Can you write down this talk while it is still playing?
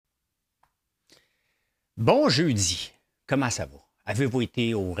Bon jeudi, comment ça va? Avez-vous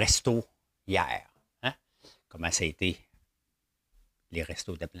été au resto hier? Hein? Comment ça a été? Les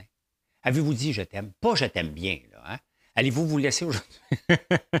restos de plein. Avez-vous dit je t'aime? Pas je t'aime bien, là. Hein? Allez-vous vous laisser aujourd'hui?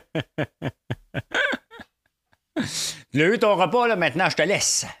 Tu as eu ton repas, là, maintenant je te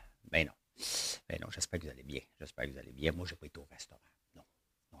laisse. Ben non. Ben non, j'espère que vous allez bien. J'espère que vous allez bien. Moi, je n'ai pas été au restaurant. Non.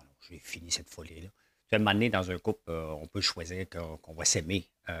 Non, non, j'ai fini cette folie-là. Tu vas m'amener dans un couple, on peut choisir qu'on va s'aimer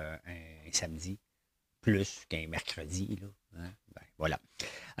un samedi plus qu'un mercredi. Là. Hein? Ben, voilà.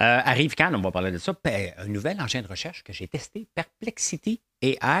 Arrive quand, on va parler de ça. Un nouvel engin de recherche que j'ai testé, Perplexity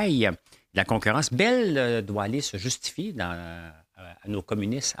AI. La concurrence belle doit aller se justifier à nos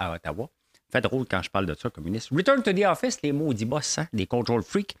communistes à Ottawa. Fait drôle quand je parle de ça, communistes. Return to the office, les maudits boss, hein, les control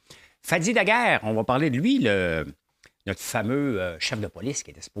freaks. Fadi Daguerre, on va parler de lui, notre fameux chef de police qui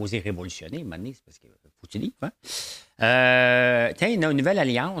était supposé révolutionner. Maintenant, c'est parce qu'il faut que tu livres. Hein? Tiens, il y a une nouvelle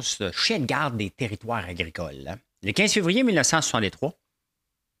alliance, chien de garde des territoires agricoles. Hein? Le 15 février 1963,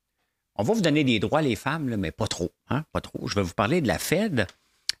 on va vous donner des droits, les femmes, là, mais pas trop. Hein? Pas trop. Je vais vous parler de la Fed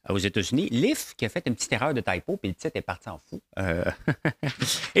aux États-Unis. L'IF qui a fait une petite erreur de typo, puis le titre est parti en fou.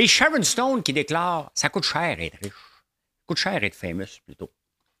 Et Sharon Stone qui déclare « Ça coûte cher être riche. Ça coûte cher être famous, plutôt. »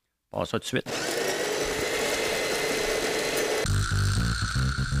 On passe ça tout de suite.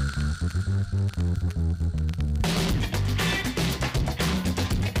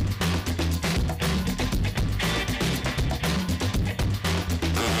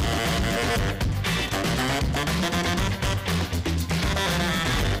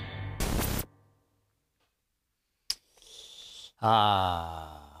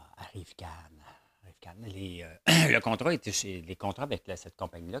 Arrive Cannes. Le contrat était les contrats avec cette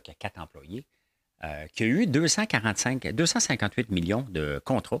compagnie-là qui a 4 employés, qui a eu 258 millions de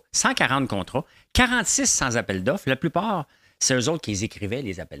contrats, 140 contrats, 46 sans appel d'offres. La plupart, c'est eux autres qui les écrivaient,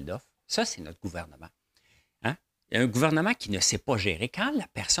 les appels d'offres. Ça, c'est notre gouvernement. Hein? Un gouvernement qui ne sait pas gérer. Quand la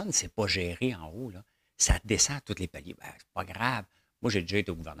personne ne sait pas gérer en haut, là, ça descend à tous les paliers. Ben, c'est pas grave. Moi, j'ai déjà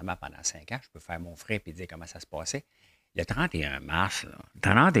été au gouvernement pendant 5 ans. Je peux faire mon frais et dire comment ça se passait. Le 31 mars, là,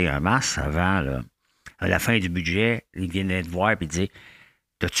 31 mars avant, là, à la fin du budget, ils viennent te voir et dire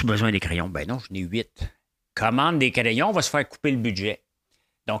 « As-tu besoin des crayons? » Ben non, j'en ai 8. Commande des crayons, on va se faire couper le budget.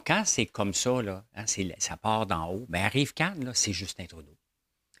 Donc, quand c'est comme ça, là, hein, ça part d'en haut, bien, arrive quand, là, c'est Justin Trudeau.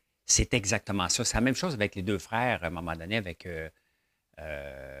 C'est exactement ça. C'est la même chose avec les deux frères, à un moment donné, avec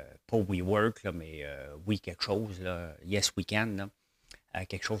pas We Work, là, mais We quelque chose, là, Yes We Can, là,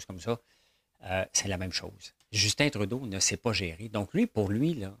 quelque chose comme ça. C'est la même chose. Justin Trudeau ne sait pas gérer. Donc, pour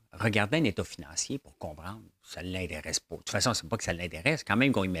lui, là, regarder un état financier pour comprendre, ça ne l'intéresse pas. De toute façon, c'est pas que ça l'intéresse. Quand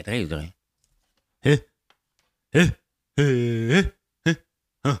même qu'on y mettrait, il dirait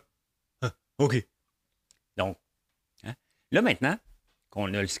OK. Donc, hein? Là, maintenant,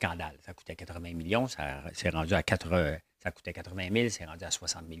 qu'on a le scandale, ça coûtait 80 millions, c'est rendu à 80, ça coûtait 80 000, c'est rendu à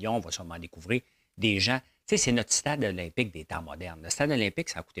 60 millions, on va sûrement découvrir des gens. Tu sais, c'est notre stade olympique des temps modernes. Le stade olympique,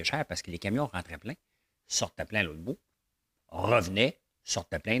 ça a coûté cher parce que les camions rentraient pleins, sortaient plein à l'autre bout, revenaient,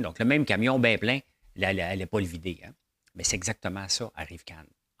 sortaient plein. Donc, le même camion bien plein, il n'allait pas le vider. Hein? Mais c'est exactement ça à Rive-Cannes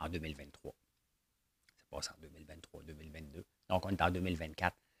en 2023. Ça passe en 2023, 2022. Donc, on est en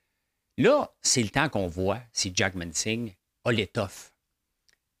 2024. Là, c'est le temps qu'on voit si Jack Singh a l'étoffe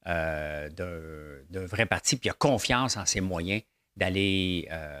d'un vrai parti, puis il a confiance en ses moyens d'aller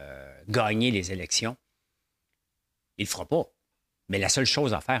gagner les élections. Il ne le fera pas. Mais la seule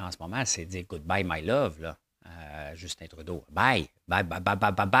chose à faire en ce moment, c'est de dire goodbye, my love, là, Justin Trudeau. Bye, bye, bye, bye,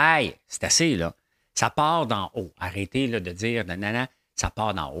 bye, bye, bye. C'est assez, là. Ça part d'en haut. Arrêtez là, de dire nanana, ça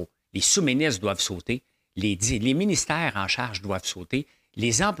part d'en haut. Les sous-ministres doivent sauter. Les ministères en charge doivent sauter.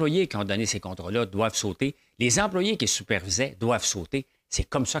 Les employés qui ont donné ces contrats-là doivent sauter. Les employés qui supervisaient doivent sauter. C'est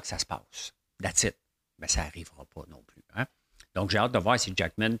comme ça que ça se passe. That's it. Mais ça n'arrivera pas non plus. Hein? Donc, j'ai hâte de voir si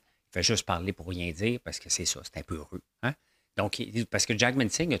Jackman fait juste parler pour rien dire, parce que c'est ça, c'est un peu heureux. Hein? Donc, parce que Jack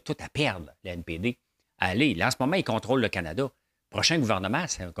Singh a tout à perdre, le NPD. Allez, là, en ce moment, il contrôle le Canada. Le prochain gouvernement,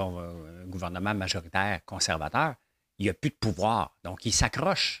 c'est un gouvernement majoritaire conservateur. Il n'y a plus de pouvoir. Donc, il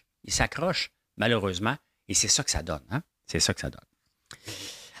s'accroche. Il s'accroche, malheureusement. Et c'est ça que ça donne. Hein? C'est ça que ça donne.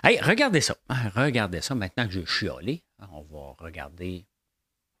 Hey, regardez ça. Regardez ça. Maintenant que j'ai chiolé, on va regarder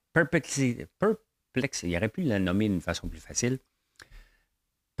Perplexity. Il aurait pu la nommer d'une façon plus facile.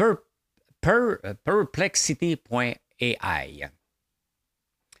 Perplexity.ai.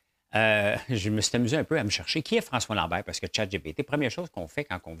 Je me suis amusé un peu à me chercher qui est François Lambert, parce que ChatGPT, première chose qu'on fait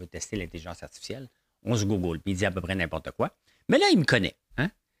quand on veut tester l'intelligence artificielle, on se google, puis il dit à peu près n'importe quoi. Mais là, il me connaît.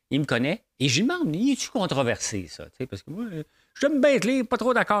 Hein? Il me connaît, et je lui demande, est-tu controversé, ça? Parce que moi, j'aime bien être pas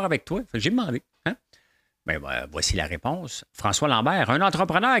trop d'accord avec toi. J'ai demandé. Hein? Voici la réponse. François Lambert, un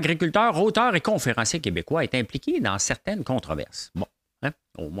entrepreneur, agriculteur, auteur et conférencier québécois, est impliqué dans certaines controverses. Bon, hein,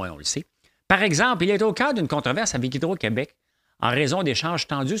 au moins on le sait. Par exemple, il est au cœur d'une controverse avec Hydro-Québec en raison d'échanges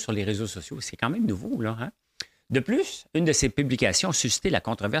tendus sur les réseaux sociaux. C'est quand même nouveau, là. Hein? De plus, une de ses publications a suscité la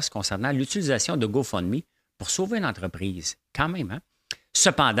controverse concernant l'utilisation de GoFundMe pour sauver une entreprise. Quand même, hein?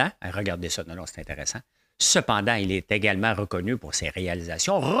 Cependant, regardez ça, non, c'est intéressant. Cependant, il est également reconnu pour ses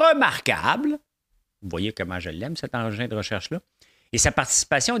réalisations remarquables. Vous voyez comment je l'aime, cet engin de recherche-là. Et sa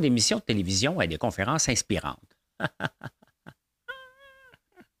participation à des émissions de télévision et à des conférences inspirantes.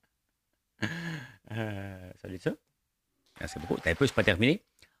 Salut ça. Merci beaucoup. T'as un peu, c'est pas terminé.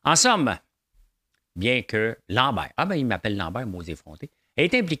 En somme, bien que Lambert, il m'appelle Lambert, mot effronté,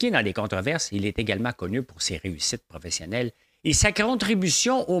 est impliqué dans des controverses, il est également connu pour ses réussites professionnelles et sa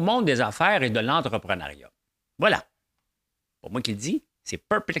contribution au monde des affaires et de l'entrepreneuriat. Voilà. Pour moi qui le dis, c'est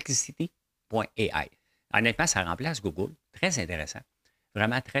perplexity.ai. Honnêtement, ça remplace Google. Très intéressant.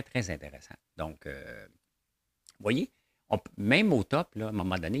 Vraiment très, très intéressant. Donc, vous voyez, même au top, là, à un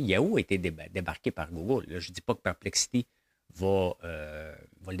moment donné, Yahoo a été débarqué par Google. Là, je ne dis pas que Perplexity va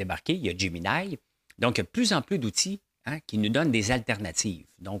le débarquer. Il y a Gemini. Donc, il y a de plus en plus d'outils qui nous donnent des alternatives.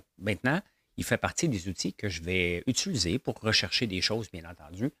 Donc, maintenant, il fait partie des outils que je vais utiliser pour rechercher des choses, bien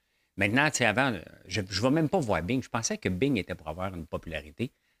entendu. Maintenant, tu sais, avant, je ne vais même pas voir Bing. Je pensais que Bing était pour avoir une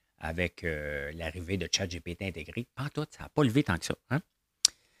popularité avec l'arrivée de ChatGPT intégré. Pas tout, ça n'a pas levé tant que ça. Hein?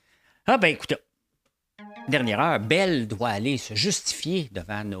 Ah ben, écoutez, dernière heure, Bell doit aller se justifier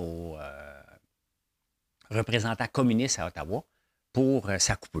devant nos représentants communistes à Ottawa pour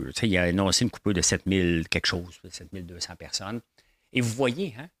sa coupure. Tu sais, il a annoncé une coupure de 7000 quelque chose, 7200 personnes. Et vous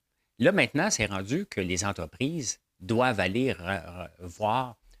voyez, hein, là maintenant, c'est rendu que les entreprises doivent aller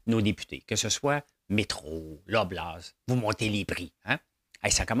voir nos députés, que ce soit Métro, l'Oblast, vous montez les prix. Hein?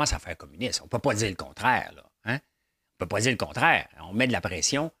 Hey, ça commence à faire communiste. On ne peut pas dire le contraire. Là, hein? On ne peut pas dire le contraire. On met de la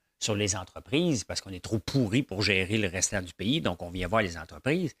pression sur les entreprises parce qu'on est trop pourri pour gérer le restant du pays. Donc, on vient voir les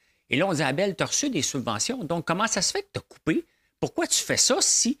entreprises. Et là, on dit, Abel, tu as reçu des subventions. Donc, comment ça se fait que tu as coupé? Pourquoi tu fais ça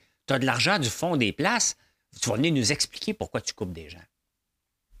si tu as de l'argent du fonds des places? Tu vas venir nous expliquer pourquoi tu coupes des gens.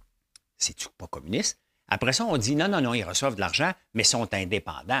 C'est-tu pas communiste? Après ça, on dit, non, ils reçoivent de l'argent, mais ils sont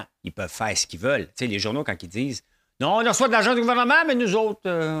indépendants. Ils peuvent faire ce qu'ils veulent. Tu sais, les journaux, quand ils disent, non, on reçoit de l'argent du gouvernement, mais nous autres,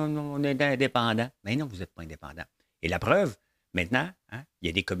 on est indépendants. Mais non, vous n'êtes pas indépendants. Et la preuve, maintenant, hein, il y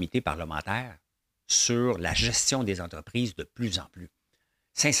a des comités parlementaires sur la gestion des entreprises de plus en plus.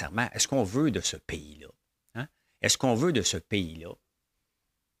 Sincèrement, est-ce qu'on veut de ce pays-là? Hein? Est-ce qu'on veut de ce pays-là?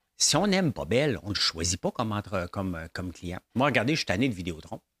 Si on n'aime pas Bell, on ne le choisit pas comme client. Moi, regardez, je suis tanné de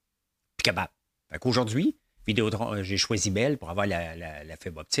Vidéotron. Puis capable. Fait qu'aujourd'hui, Vidéotron, j'ai choisi Bell pour avoir la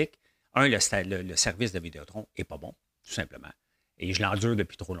fibre optique. Le service de Vidéotron n'est pas bon, tout simplement. Et je l'endure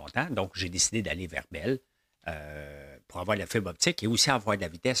depuis trop longtemps, donc j'ai décidé d'aller vers Bell pour avoir la fibre optique et aussi avoir de la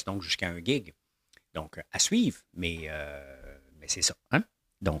vitesse, donc jusqu'à 1 gig. Donc, à suivre, mais c'est ça. Hein?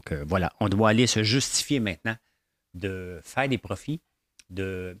 Donc, voilà, on doit aller se justifier maintenant de faire des profits,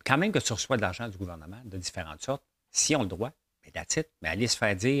 quand même que tu reçois de l'argent du gouvernement de différentes sortes, si on le doit, mais that's it. Mais aller se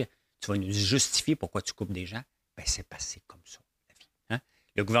faire dire, tu vas nous justifier pourquoi tu coupes des gens, bien, c'est passé comme ça, la vie. Hein?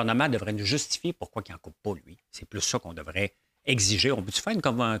 Le gouvernement devrait nous justifier pourquoi il n'en coupe pas, lui. C'est plus ça qu'on devrait exiger. On peut-tu faire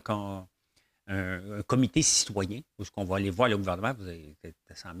un comité citoyen où on va aller voir le gouvernement, vous avez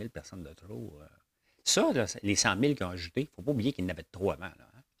 100 000 personnes de trop. Ça, là, les 100 000 qu'ils ont ajoutés, il ne faut pas oublier qu'il y en avait trop avant. Là,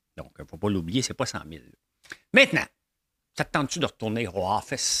 hein? Donc, il ne faut pas l'oublier, ce n'est pas 100 000. Là. Maintenant, ça te tente-tu de retourner au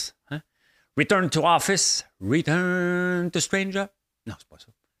office? Hein? Return to office, return to stranger. Non, c'est pas ça.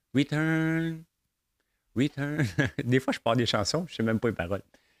 Return. Des fois, je parle des chansons, je ne sais même pas les paroles.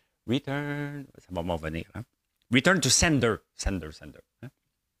 Return. Ça va m'en revenir. Hein? Return to sender. Sender. Hein?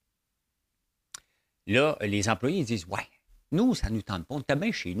 Là, les employés ils disent, ouais, nous, ça ne nous tente pas. On était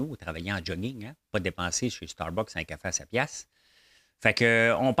bien chez nous, travailler en jogging, hein? Pas dépenser chez Starbucks un café à sa pièce. Fait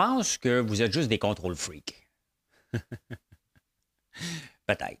que, on pense que vous êtes juste des contrôle freaks.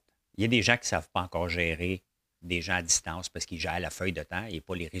 Peut-être. Il y a des gens qui ne savent pas encore gérer des gens à distance parce qu'ils gèrent la feuille de temps et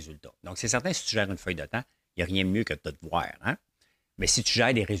pas les résultats. Donc, c'est certain, si tu gères une feuille de temps, il n'y a rien de mieux que de te voir. Hein? Mais si tu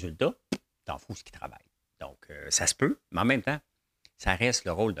gères des résultats, t'en fous ce qui travaille. Donc, ça se peut, mais en même temps, ça reste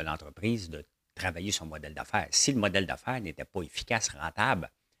le rôle de l'entreprise de travailler son modèle d'affaires. Si le modèle d'affaires n'était pas efficace, rentable,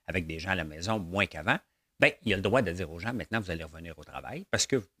 avec des gens à la maison moins qu'avant, bien, il a le droit de dire aux gens, maintenant, vous allez revenir au travail parce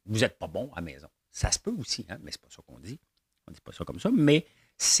que vous n'êtes pas bon à la maison. Ça se peut aussi, hein? Mais c'est pas ça qu'on dit. On ne dit pas ça comme ça, mais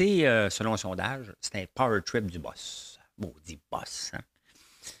c'est, selon un sondage, c'est un power trip du boss. Maudit boss, hein?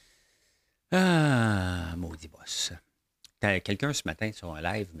 Ah, maudit boss. Quelqu'un ce matin sur un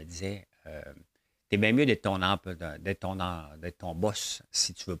live me disait t'es bien mieux d'être ton boss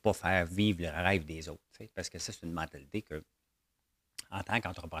si tu ne veux pas faire vivre le rêve des autres. parce que ça, c'est une mentalité que, en tant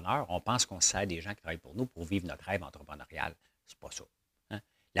qu'entrepreneur, on pense qu'on sert des gens qui travaillent pour nous pour vivre notre rêve entrepreneurial. C'est pas ça. Hein.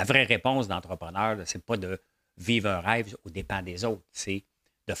 La vraie réponse d'entrepreneur, c'est pas de vivre un rêve aux dépens des autres, c'est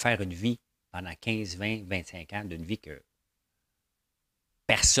de faire une vie pendant 15, 20, 25 ans, d'une vie que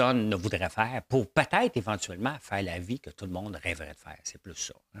personne ne voudrait faire pour peut-être éventuellement faire la vie que tout le monde rêverait de faire. C'est plus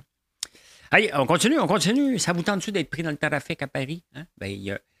ça. Hein. Allez, on continue, on continue. Ça vous tente-tu d'être pris dans le trafic à Paris? Hein? Bien,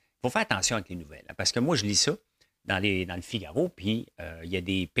 il faut faire attention avec les nouvelles. Hein, parce que moi, je lis ça dans le Figaro, puis il y a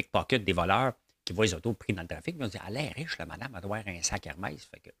des pickpockets, des voleurs qui voient les autos pris dans le trafic. Ils vont se dire, elle est riche, la madame, elle doit avoir un sac Hermès.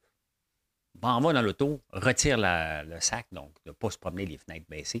 Fait que, on va dans l'auto, retire le sac, donc de ne pas se promener les fenêtres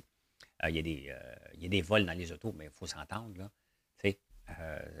baissées. Il y a des vols dans les autos, mais il faut s'entendre. Là.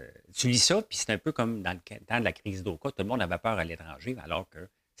 Tu lis ça, puis c'est un peu comme dans le temps de la crise d'Oka. Tout le monde avait peur à l'étranger, alors que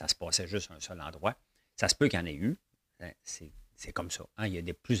ça se passait juste à un seul endroit. Ça se peut qu'il y en ait eu. C'est comme ça. Hein? Il y a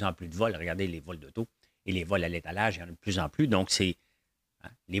de plus en plus de vols. Regardez les vols d'auto et les vols à l'étalage, il y en a de plus en plus. Donc, c'est. Hein?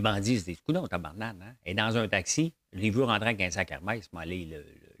 Les bandits se disent, coudonc, tabarnak, hein? Et dans un taxi, les veux rentrer avec un sac Hermès, mais aller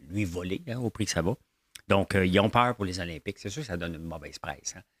lui voler, hein, au prix que ça va. Donc, ils ont peur pour les Olympiques. C'est sûr que ça donne une mauvaise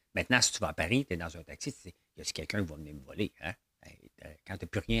presse. Hein? Maintenant, si tu vas à Paris, tu es dans un taxi, tu dis, y a quelqu'un qui va venir me voler? Hein? Quand tu n'as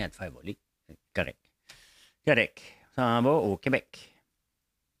plus rien à te faire voler, c'est correct. Correct. Ça en va au Québec.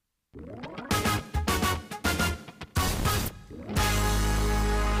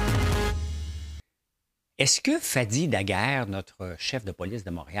 Est-ce que Fadi Daguerre, notre chef de police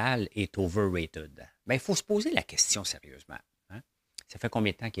de Montréal, est overrated? Bien, il faut se poser la question sérieusement. Hein? Ça fait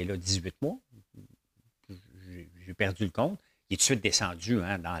combien de temps qu'il est là? 18 mois? J'ai perdu le compte. Il est tout de suite descendu,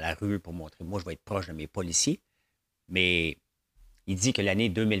 hein, dans la rue pour montrer, moi, je vais être proche de mes policiers. Mais il dit que l'année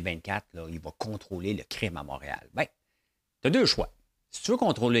 2024, là, il va contrôler le crime à Montréal. Bien, tu as deux choix. Si tu veux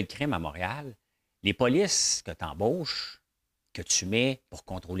contrôler le crime à Montréal, les polices que tu embauches, que tu mets pour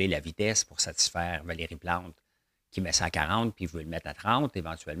contrôler la vitesse, pour satisfaire Valérie Plante, qui met ça à 40 puis veut le mettre à 30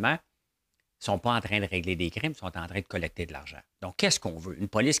 éventuellement, ne sont pas en train de régler des crimes, sont en train de collecter de l'argent. Donc, qu'est-ce qu'on veut? Une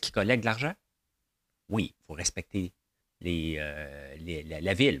police qui collecte de l'argent? Oui, il faut respecter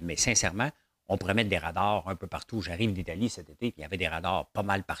la ville, mais sincèrement, on pourrait mettre des radars un peu partout. J'arrive d'Italie cet été, puis il y avait des radars pas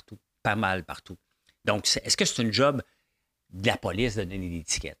mal partout. Pas mal partout. Donc, est-ce que c'est une job de la police de donner des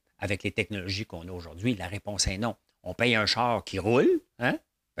tickets? Avec les technologies qu'on a aujourd'hui, la réponse est non. On paye un char qui roule, hein,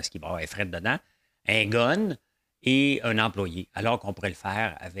 parce qu'il va y avoir un fret dedans, un gun et un employé, alors qu'on pourrait le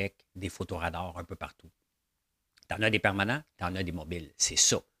faire avec des photoradars un peu partout. Tu en as des permanents, tu en as des mobiles. C'est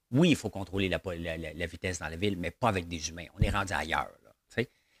ça. Oui, il faut contrôler la vitesse dans la ville, mais pas avec des humains. On est rendu ailleurs. Là,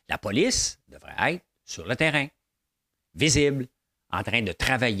 la police devrait être sur le terrain, visible, en train de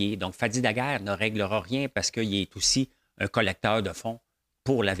travailler. Donc, Fadi Daguerre ne réglera rien parce qu'il est aussi un collecteur de fonds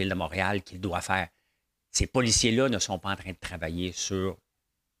pour la Ville de Montréal qu'il doit faire. Ces policiers-là ne sont pas en train de travailler sur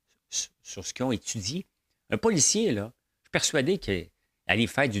ce qu'ils ont étudié. Un policier, là, je suis persuadé qu'aller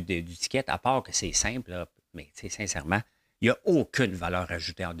faire du ticket, à part que c'est simple, là, mais sincèrement, il n'y a aucune valeur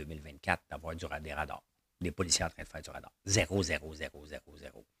ajoutée en 2024 d'avoir des radars. Des policiers en train de faire du radar. 0, 0, 0, 0,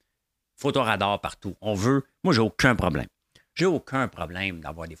 0. Photoradars partout. On veut. Moi, j'ai aucun problème. J'ai aucun problème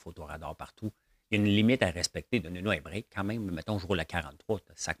d'avoir des photoradars partout. Il y a une limite à respecter. Donnez-nous un break quand même. Mettons, je roule à 43.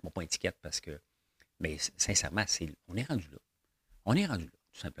 Sac-moi pas une étiquette parce que. Mais sincèrement, on est rendu là. On est rendu là,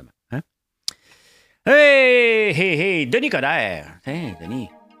 tout simplement. Hein? Hey, hey, hey, Denis Coderre. Hein, Denis.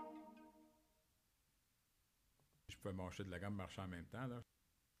 Je pouvais marcher de la gamme marcher en même temps, là.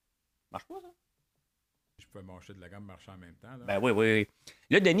 Marche pas, ça? Je pouvais marcher de la gamme marcher en même temps, là. Ben oui, oui, oui.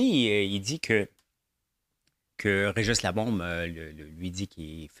 Là, Denis, il dit que Régis Labombe lui dit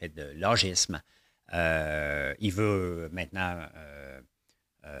qu'il fait de l'agisme. Il veut maintenant...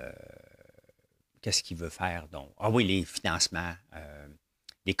 qu'est-ce qu'il veut faire, donc? Ah oui, les financements,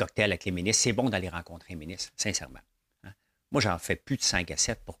 les cocktails avec les ministres. C'est bon d'aller rencontrer un ministre, sincèrement. Hein? Moi, j'en fais plus de 5 à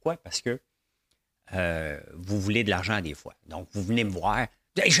 7. Pourquoi? Parce que vous voulez de l'argent des fois. Donc, vous venez me voir.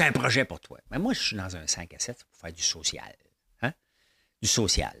 Hey, j'ai un projet pour toi. Mais moi, je suis dans un 5 à 7 pour faire du social. Hein? Du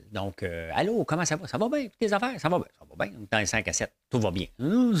social. Donc, allô, comment ça va? Ça va bien? Tes affaires? Ça va bien. Ça va bien. Dans un 5 à 7, tout va bien.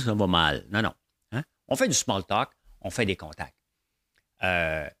 Ça va mal. Non, non. Hein? On fait du small talk, on fait des contacts.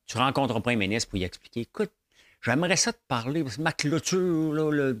 Tu rencontres un premier ministre pour y expliquer, écoute, j'aimerais ça te parler, parce que ma clôture,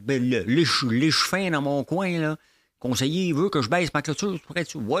 là, les chevins dans mon coin, là, conseiller, il veut que je baisse ma clôture, tu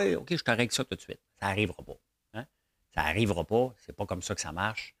pourrais-tu? Oui, OK, je te règle ça tout de suite. Ça n'arrivera pas. Hein? Ça n'arrivera pas, c'est pas comme ça que ça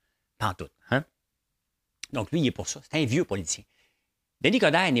marche, pantoute. Hein? Donc, lui, il est pour ça. C'est un vieux politicien. Denis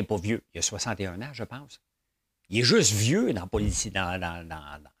Coderre n'est pas vieux. Il a 61 ans, je pense. Il est juste vieux dans politique. Il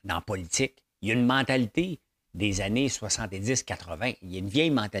a une mentalité des années 70-80. Il a une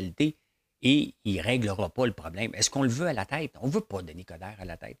vieille mentalité et il ne réglera pas le problème. Est-ce qu'on le veut à la tête? On ne veut pas Denis Coderre à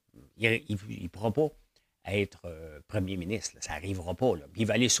la tête. Il ne pourra pas être premier ministre. Là. Ça n'arrivera pas. Là. Il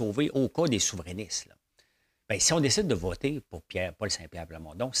va aller sauver au cas des souverainistes. Là. Bien, si on décide de voter pour Paul Saint-Pierre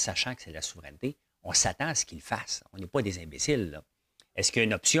Plamondon, sachant que c'est la souveraineté, on s'attend à ce qu'il fasse. On n'est pas des imbéciles. Là. Est-ce qu'il y a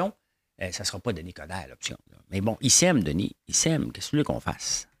une option? Ça ne sera pas Denis Coderre, l'option. Là. Mais bon, il s'aime, Denis. Il s'aime. Qu'est-ce que tu veux qu'on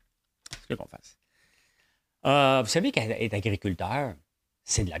fasse? Qu'est-ce que tu veux qu'on fasse? Vous savez qu'être agriculteur,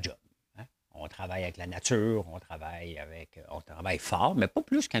 c'est de la job. Hein? On travaille avec la nature, on travaille fort, mais pas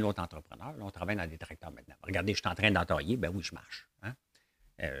plus qu'un autre entrepreneur. Là, on travaille dans des tracteurs maintenant. Regardez, je suis en train d'entailler. Ben oui, je marche. Hein?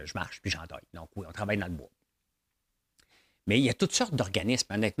 Je marche, puis j'entaille. Donc oui, on travaille dans le bois. Mais il y a toutes sortes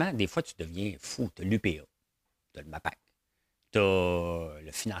d'organismes. Honnêtement, des fois, tu deviens fou. Tu as l'UPA, tu as le MAPAC, tu as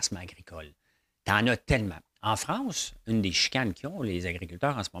le financement agricole. Tu en as tellement. En France, une des chicanes qu'ils ont, les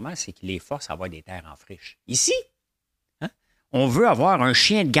agriculteurs en ce moment, c'est qu'ils les forcent à avoir des terres en friche. Ici, hein, on veut avoir un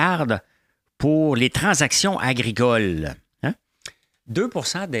chien de garde pour les transactions agricoles. Hein? 2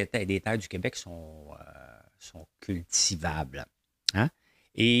 des terres du Québec sont cultivables. Hein?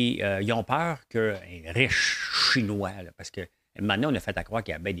 Et ils ont peur qu'un riche Chinois, là, parce que maintenant, on a fait à croire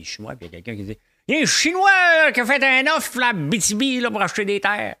qu'il y avait des Chinois, puis il y a quelqu'un qui dit il y a un Chinois là, qui a fait un offre là, BTB là, pour acheter des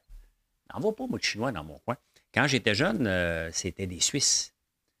terres. N'en va pas, moi, de Chinois dans mon coin. Quand j'étais jeune, c'était des Suisses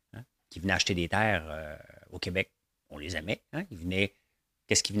hein, qui venaient acheter des terres au Québec. On les aimait. Hein?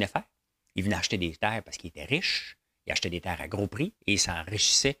 Qu'est-ce qu'ils venaient faire? Ils venaient acheter des terres parce qu'ils étaient riches. Ils achetaient des terres à gros prix et ça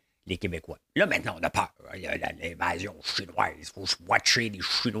enrichissait les Québécois. Là, maintenant, on a peur. Il y a l'invasion chinoise. Il faut se watcher les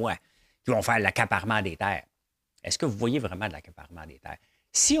Chinois qui vont faire l'accaparement des terres. Est-ce que vous voyez vraiment de l'accaparement des terres?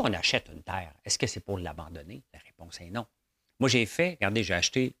 Si on achète une terre, est-ce que c'est pour l'abandonner? La réponse est non. Moi, regardez, j'ai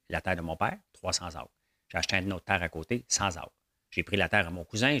acheté la terre de mon père, 300 acres. J'ai acheté une autre terre à côté, 100 acres. J'ai pris la terre à mon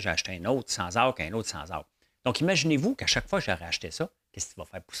cousin, j'ai acheté un autre 100 acres, un autre 100 acres. Donc, imaginez-vous qu'à chaque fois que j'aurais acheté ça, qu'est-ce que tu vas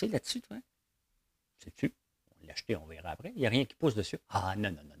faire pousser là-dessus, toi? Sais-tu? On l'a acheté, on verra après. Il n'y a rien qui pousse dessus. Ah,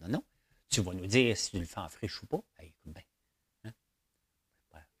 non, non, non, non, non. Tu vas nous dire si tu le fais en friche ou pas. Hey, écoute bien. Hein?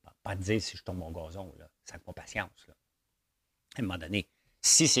 Pas te dire si je tombe mon gazon, là. Ça n'a pas patience, là. À un moment donné,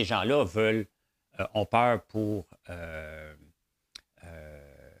 si ces gens-là ont peur pour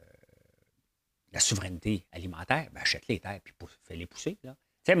la souveraineté alimentaire, ben achète les terres et fais-les pousser. Là.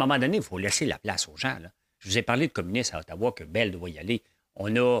 À un moment donné, il faut laisser la place aux gens. Là. Je vous ai parlé de communistes à Ottawa, que Bell doit y aller.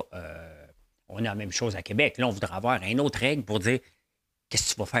 On a la même chose à Québec. Là, on voudrait avoir une autre règle pour dire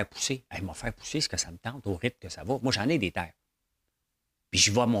qu'est-ce que tu vas faire pousser? Ils vont faire pousser ce que ça me tente, au rythme que ça va. Moi, j'en ai des terres. Puis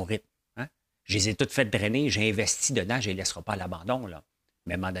j'y vais à mon rythme. Hein? Je les ai toutes faites drainer, j'ai investi dedans, je ne les laisserai pas à l'abandon. Là.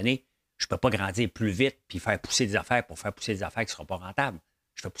 Mais à un moment donné, je ne peux pas grandir plus vite puis faire pousser des affaires pour faire pousser des affaires qui ne seront pas rentables.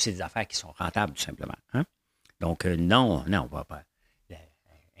 Je fais pousser des affaires qui sont rentables, tout simplement. Hein? Donc, non, on va pas.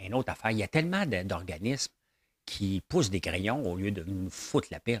 Une autre affaire, il y a tellement d'organismes qui poussent des crayons au lieu de nous foutre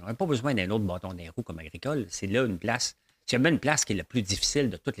la paix. On n'a pas besoin d'un autre bâton des roues comme agricole. C'est là une place. S'il y a bien une place qui est la plus difficile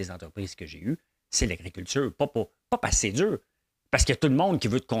de toutes les entreprises que j'ai eues, c'est l'agriculture. Pas parce que c'est dur. Parce qu'il y a tout le monde qui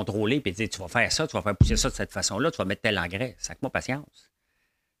veut te contrôler et te dire tu vas faire ça, tu vas faire pousser ça de cette façon-là, tu vas mettre tel engrais. Sacre-moi patience.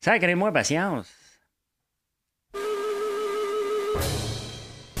 Sacrez-moi patience.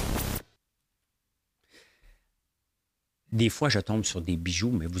 Des fois, je tombe sur des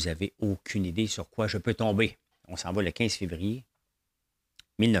bijoux, mais vous n'avez aucune idée sur quoi je peux tomber. On s'en va le 15 février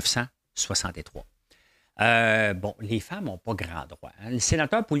 1963. Bon, les femmes n'ont pas grand droit. Hein. Le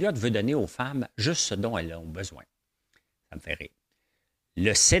sénateur Pouliot veut donner aux femmes juste ce dont elles ont besoin. Ça me fait rire.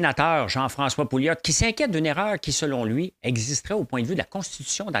 Le sénateur Jean-François Pouliot, qui s'inquiète d'une erreur qui, selon lui, existerait au point de vue de la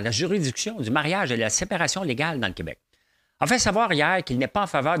Constitution dans la juridiction du mariage et de la séparation légale dans le Québec, a fait savoir hier qu'il n'est pas en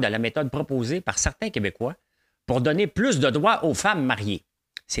faveur de la méthode proposée par certains Québécois pour donner plus de droits aux femmes mariées.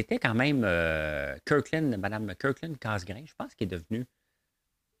 C'était quand même Mme Kirkland Casgrain, je pense, qui est devenue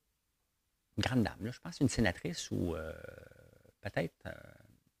une grande dame. Là. Je pense une sénatrice ou peut-être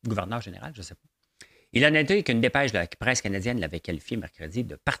gouverneur général, je ne sais pas. Il a noté qu'une dépêche de la presse canadienne l'avait qualifié mercredi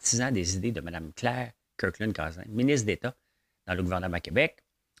de partisan des idées de Mme Claire Kirkland Casgrain, ministre d'État dans le gouvernement Québec.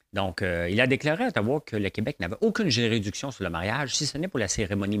 Donc, il a déclaré à Ottawa que le Québec n'avait aucune juridiction sur le mariage, si ce n'est pour la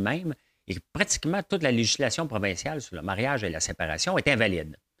cérémonie même, et que pratiquement toute la législation provinciale sur le mariage et la séparation est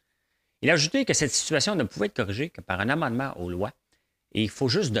invalide. Il a ajouté que cette situation ne pouvait être corrigée que par un amendement aux lois, et il faut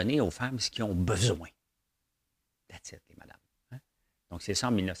juste donner aux femmes ce qu'ils ont besoin. That's it, les madames. Hein? Donc, c'est ça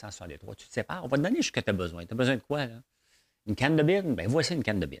en 1963. Tu te sépares, on va te donner ce que tu as besoin. Tu as besoin de quoi, là? Une canne de bine? Bien, voici une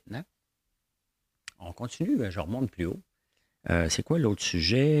canne de bine. Hein? On continue, je remonte plus haut. C'est quoi l'autre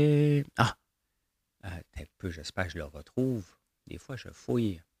sujet? Ah! Un peu, j'espère que je le retrouve. Des fois, je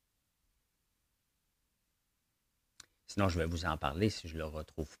fouille. Sinon, je vais vous en parler si je ne le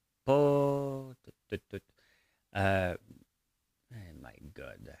retrouve pas. Oh my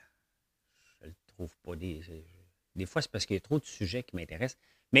God. Je ne le trouve pas. Des fois, c'est parce qu'il y a trop de sujets qui m'intéressent.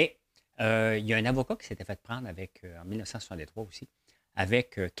 Mais Il y a un avocat qui s'était fait prendre en 1963 aussi,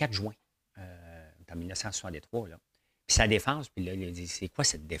 avec 4 joints en 1963. Là. Puis sa défense, puis là, il a dit, c'est quoi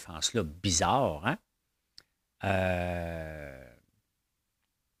cette défense-là? Bizarre, hein?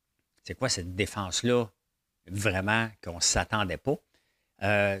 C'est quoi cette défense-là? Vraiment qu'on ne s'attendait pas.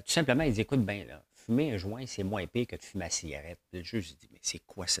 Tout simplement, il dit, écoute bien, là, fumer un joint, c'est moins pire que de fumer la cigarette. Le juge dit, mais c'est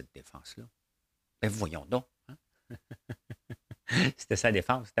quoi cette défense-là? Ben voyons donc. Hein? C'était sa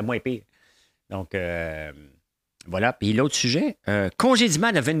défense, c'était moins pire. Donc, voilà. Puis l'autre sujet,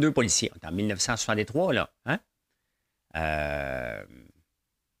 congédiement de 22 policiers. En 1963, là. Hein?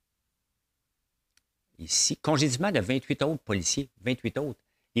 Ici, congédiement de 28 autres policiers. 28 autres.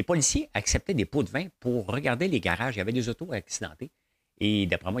 Les policiers acceptaient des pots de vin pour regarder les garages. Il y avait des autos accidentées. Et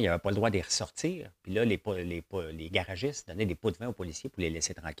d'après moi, il n'y avait pas le droit de les ressortir. Puis là, les garagistes donnaient des pots de vin aux policiers pour les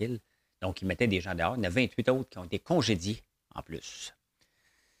laisser tranquilles. Donc, ils mettaient des gens dehors. Il y en a 28 autres qui ont été congédiés en plus.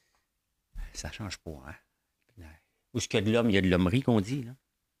 Ça ne change pas, hein? Où est-ce qu'il y a de l'homme, il y a de l'hommerie qu'on dit, là.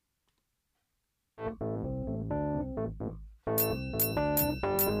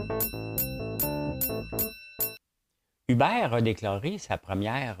 Uber a déclaré son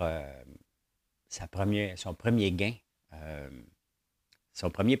premier gain, son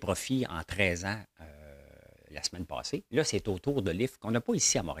premier profit en 13 ans la semaine passée. Là, c'est au tour de l'IF, qu'on n'a pas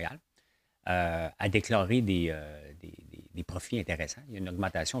ici à Montréal, à déclarer des profits intéressants. Il y a une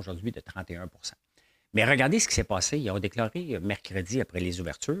augmentation aujourd'hui de 31 %. Mais regardez ce qui s'est passé. Ils ont déclaré mercredi, après les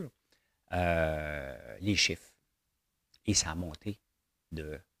ouvertures, les chiffres. Et ça a monté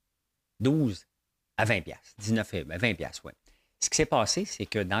de 12 à 20 piastres. 19 et 20 piastres, oui. Ce qui s'est passé, c'est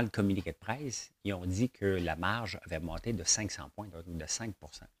que dans le communiqué de presse, ils ont dit que la marge avait monté de 500 points, donc de 5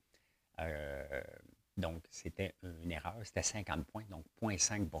 donc, c'était une erreur. C'était 50 points, donc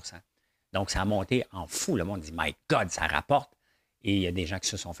 0,5 %. Donc, ça a monté en fou. Le monde dit, My God, ça rapporte. Et il y a des gens qui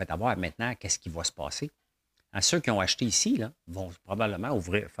se sont fait avoir. Maintenant, qu'est-ce qui va se passer? Ceux qui ont acheté ici là, vont probablement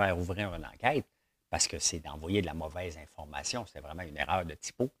faire ouvrir une enquête parce que c'est d'envoyer de la mauvaise information. C'est vraiment une erreur de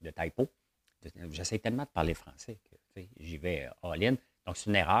typo. J'essaie tellement de parler français que j'y vais all-in. Donc, c'est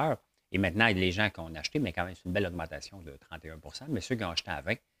une erreur. Et maintenant, les gens qui ont acheté, mais quand même, c'est une belle augmentation de 31 %. Mais ceux qui ont acheté à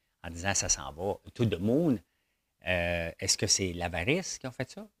 20 en disant ça s'en va, tout de moon, est-ce que c'est l'avarice qui ont fait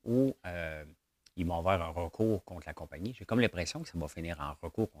ça ou ils vont avoir un recours contre la compagnie? J'ai comme l'impression que ça va finir en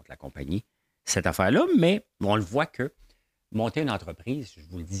recours contre la compagnie, cette affaire-là, mais on le voit que monter une entreprise, je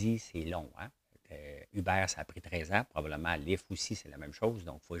vous le dis, c'est long. Hein? Uber, ça a pris 13 ans. Probablement, Lyft aussi, c'est la même chose.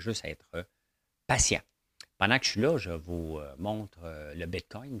 Donc, il faut juste être patient. Pendant que je suis là, je vous montre le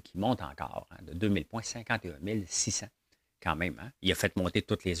Bitcoin qui monte encore, hein, de 2000 points, 51 600 quand même. Hein? Il a fait monter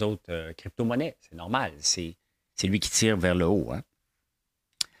toutes les autres crypto-monnaies. C'est normal. C'est lui qui tire vers le haut. Hein?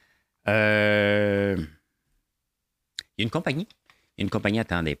 Il y a une compagnie,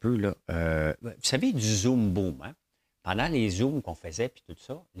 attendez un peu, là. Vous savez, du Zoom Boom. Hein? Pendant les Zooms qu'on faisait, puis tout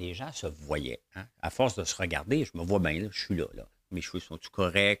ça, les gens se voyaient. Hein? À force de se regarder, je me vois bien, là, je suis là. Mes cheveux sont-ils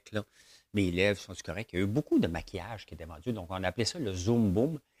corrects? Là? Mes lèvres sont-ils corrects? Il y a eu beaucoup de maquillage qui était vendu, donc on appelait ça le Zoom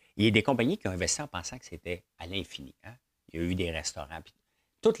Boom. Il y a des compagnies qui ont investi en pensant que c'était à l'infini. Hein? Il y a eu des restaurants. Puis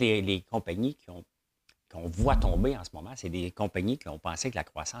toutes les compagnies qu'on voit tomber en ce moment, c'est des compagnies qui ont pensé que la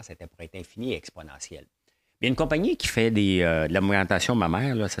croissance était pour être infinie et exponentielle. Il y a une compagnie qui fait de l'augmentation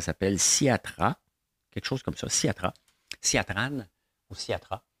mammaire, là, ça s'appelle Ciatra, quelque chose comme ça, Ciatran ou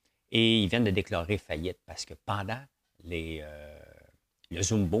Ciatra. Et ils viennent de déclarer faillite parce que pendant le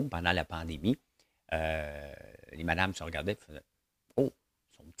Zoom Boom, pendant la pandémie, les madames se regardaient et faisaient « Oh,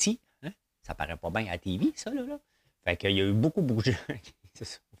 ils sont petits, hein? Ça paraît pas bien à la TV, ça, là. » Fait qu'il y a eu beaucoup de gens qui se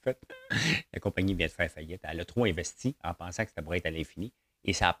sont fait. La compagnie vient de faire faillite. Elle a trop investi en pensant que ça pourrait être à l'infini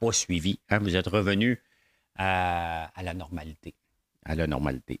et ça n'a pas suivi. Hein? Vous êtes revenu à la normalité. À la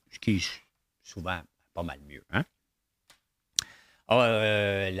normalité. Ce qui est souvent pas mal mieux. Hein?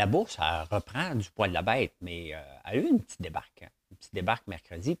 La bourse, elle reprend du poil de la bête, mais elle a eu une petite débarque. Hein? Une petite débarque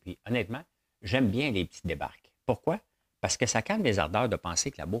mercredi. Puis honnêtement, j'aime bien les petites débarques. Pourquoi? Parce que ça calme les ardeurs de penser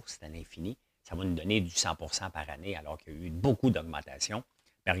que la bourse, c'est à l'infini. Ça va nous donner du 100 % par année alors qu'il y a eu beaucoup d'augmentation.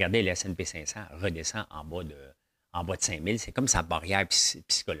 Mais regardez, le S&P 500 redescend en bas de 5 000. C'est comme sa barrière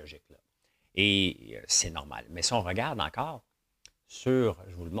psychologique. Là. Et c'est normal. Mais si on regarde encore je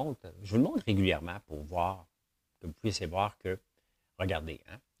vous le montre régulièrement pour voir, que vous puissiez voir que, regardez,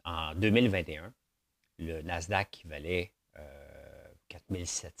 hein, en 2021, le Nasdaq qui valait 4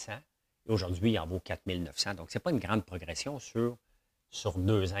 700, et aujourd'hui, il en vaut 4 900. Donc, ce n'est pas une grande progression sur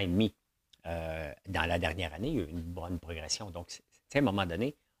 2 ans et demi. Dans la dernière année, il y a eu une bonne progression. Donc, à un moment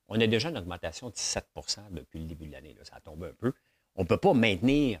donné, on a déjà une augmentation de 17 % depuis le début de l'année. Là. Ça a tombé un peu. On ne peut pas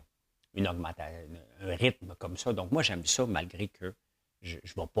maintenir une augmentation, un rythme comme ça. Donc, moi, j'aime ça malgré que je ne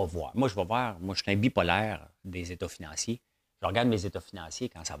vais pas voir. Moi, je vais voir, moi, je suis un bipolaire des états financiers. Je regarde mes états financiers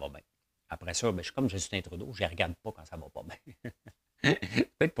quand ça va bien. Après ça, ben, je suis comme Justin Trudeau, je ne les regarde pas quand ça va pas bien.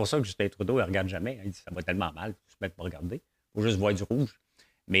 C'est peut-être pour ça que Justin Trudeau ne regarde jamais. Il dit, ça va tellement mal, je ne peux pas regarder. Il faut juste voir du rouge.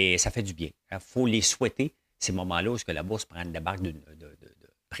 Mais ça fait du bien. Il faut les souhaiter, ces moments-là où que la bourse prend une débarque de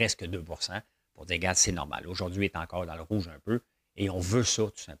presque 2 pour dire, regarde, c'est normal. Aujourd'hui, il est encore dans le rouge un peu. Et on veut ça,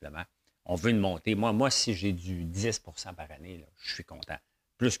 tout simplement. On veut une montée. Moi si j'ai du 10 par année, là, je suis content.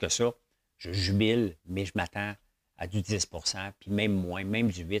 Plus que ça, je jubile, mais je m'attends à du 10 puis même moins,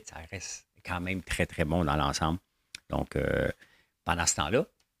 même du 8 ça reste quand même très, très bon dans l'ensemble. Donc, pendant ce temps-là,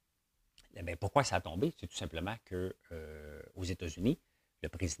 bien, pourquoi ça a tombé? C'est tout simplement qu'aux États-Unis, le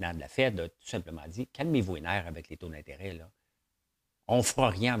président de la Fed a tout simplement dit, calmez-vous les nerfs avec les taux d'intérêt, là. On ne fera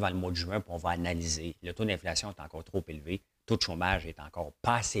rien avant le mois de juin, puis on va analyser. Le taux d'inflation est encore trop élevé. Le taux de chômage est encore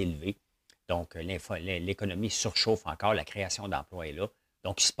pas assez élevé. Donc, l'économie surchauffe encore. La création d'emplois est là.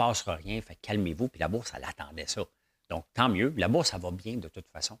 Donc, il ne se passera rien. Fait calmez-vous. Puis la bourse, elle attendait ça. Donc, tant mieux. La bourse, ça va bien de toute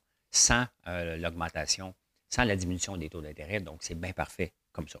façon, sans l'augmentation, sans la diminution des taux d'intérêt. Donc, c'est bien parfait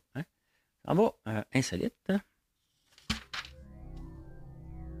comme ça. Hein? Ça va, insolite.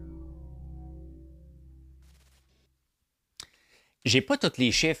 J'ai pas tous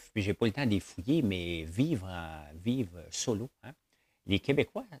les chiffres, puis j'ai pas le temps de les fouiller, mais vivre solo, hein. Les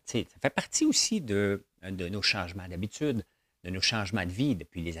Québécois, ça fait partie aussi de nos changements d'habitude, de nos changements de vie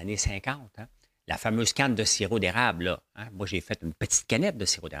depuis les années 50. Hein. La fameuse canne de sirop d'érable, là, hein. Moi, j'ai fait une petite canette de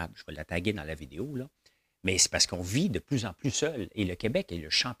sirop d'érable. Je vais la taguer dans la vidéo, là. Mais c'est parce qu'on vit de plus en plus seul. Et le Québec est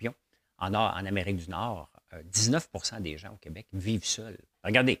le champion. En Amérique du Nord, 19 des gens au Québec vivent seuls.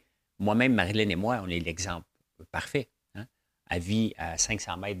 Regardez, moi-même, Marilyn et moi, on est l'exemple parfait. Hein. Elle vit à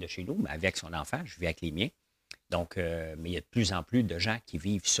 500 mètres de chez nous, mais avec son enfant, je vis avec les miens. Donc, mais il y a de plus en plus de gens qui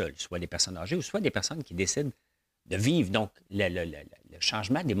vivent seuls, soit des personnes âgées ou soit des personnes qui décident de vivre. Donc, le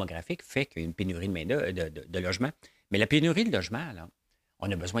changement démographique fait qu'il y a une pénurie de logements. Mais la pénurie de logements, là,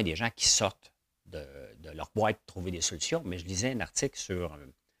 on a besoin des gens qui sortent de leur boîte pour trouver des solutions. Mais je lisais un article sur,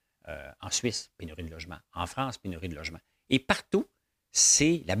 en Suisse, pénurie de logement. En France, pénurie de logement. Et partout,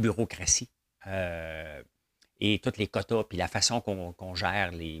 c'est la bureaucratie. Et tous les quotas, puis la façon qu'on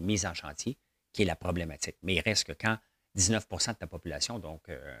gère les mises en chantier, qui est la problématique. Mais il reste que quand 19 de ta population, donc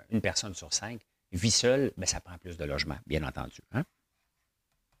une personne sur 5, vit seule, bien, ça prend plus de logements, bien entendu. Hein?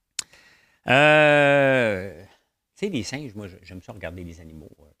 Tu sais, les singes, moi, j'aime ça regarder les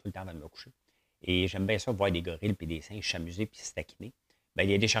animaux tout le temps avant de me coucher. Et j'aime bien ça voir des gorilles puis des singes s'amuser puis se taquiner. Bien,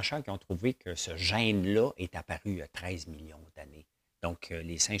 il y a des chercheurs qui ont trouvé que ce gène-là est apparu il y a 13 millions d'années. Donc,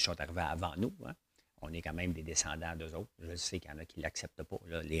 les singes sont arrivés avant nous. Hein? On est quand même des descendants d'eux autres. Je sais qu'il y en a qui ne l'acceptent pas.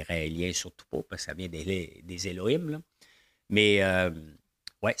 Là. Les Raéliens, surtout pas, parce que ça vient des Élohim. Là. Mais,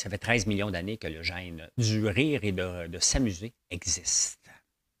 ouais, ça fait 13 millions d'années que le gène du rire et de s'amuser existe.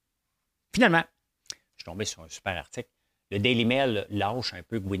 Finalement, je suis tombé sur un super article. Le Daily Mail lâche un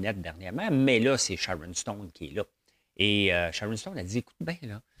peu Gwyneth dernièrement, mais là, c'est Sharon Stone qui est là. Et Sharon Stone a dit, écoute bien,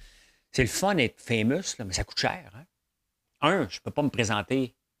 là, c'est le fun d'être famous, là, mais ça coûte cher. Hein? Je ne peux pas me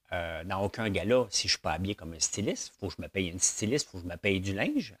présenter dans aucun gala si je ne suis pas habillé comme un styliste. Il faut que je me paye une styliste, il faut que je me paye du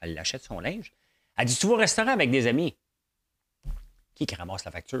linge. Elle l'achète son linge. Elle dit, tu vas au restaurant avec des amis. Qui ramasse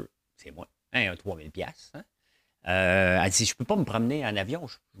la facture? C'est moi. Hein, 3000 $. Hein? Elle dit, je ne peux pas me promener en avion.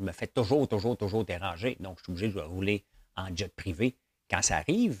 Je me fais toujours déranger. Donc, je suis obligé de rouler en jet privé quand ça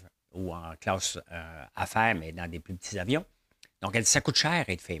arrive ou en classe affaires, mais dans des plus petits avions. Donc, elle dit, ça coûte cher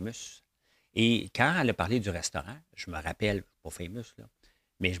être famous. Et quand elle a parlé du restaurant, je me rappelle, pas famous, là,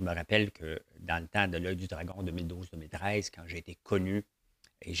 mais je me rappelle que dans le temps de l'œil du dragon 2012-2013, quand j'ai été connu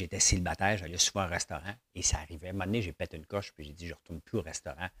et j'étais célibataire, j'allais souvent au restaurant et ça arrivait. À un moment donné, j'ai pété une coche puis j'ai dit, je ne retourne plus au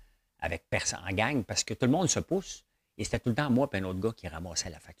restaurant avec personne en gang parce que tout le monde se pousse. Et c'était tout le temps moi et un autre gars qui ramassait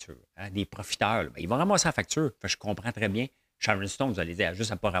la facture. Hein, des profiteurs. Là, ben, ils vont ramasser la facture. Fait, je comprends très bien. Sharon Stone, vous allez dire,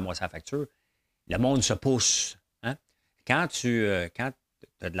 juste à ne pas ramasser la facture. Le monde se pousse. Hein? Quand tu as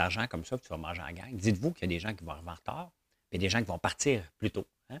de l'argent comme ça, tu vas manger en gang, dites-vous qu'il y a des gens qui vont arriver en retard, puis il y a des gens qui vont partir plus tôt.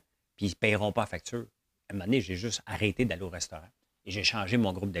 Hein? Puis ils ne paieront pas la facture. À un moment donné, j'ai juste arrêté d'aller au restaurant. Et j'ai changé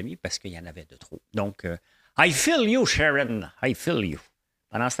mon groupe d'amis parce qu'il y en avait de trop. Donc, I feel you, Sharon. I feel you.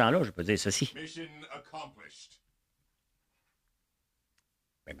 Pendant ce temps-là, je peux dire ceci. Mission accomplished.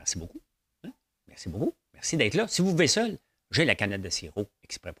 Bien, merci beaucoup. Hein? Merci beaucoup. Merci d'être là. Si vous vivez seul, j'ai la canette de sirop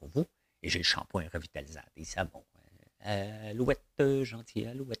exprès pour vous et j'ai le shampoing revitalisant et savon. Alouette, gentille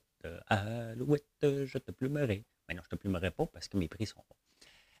alouette, alouette, je te plumerai. Mais non, je te plumerai pas parce que mes prix sont bons.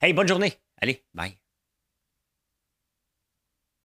 Hey, bonne journée. Allez, bye.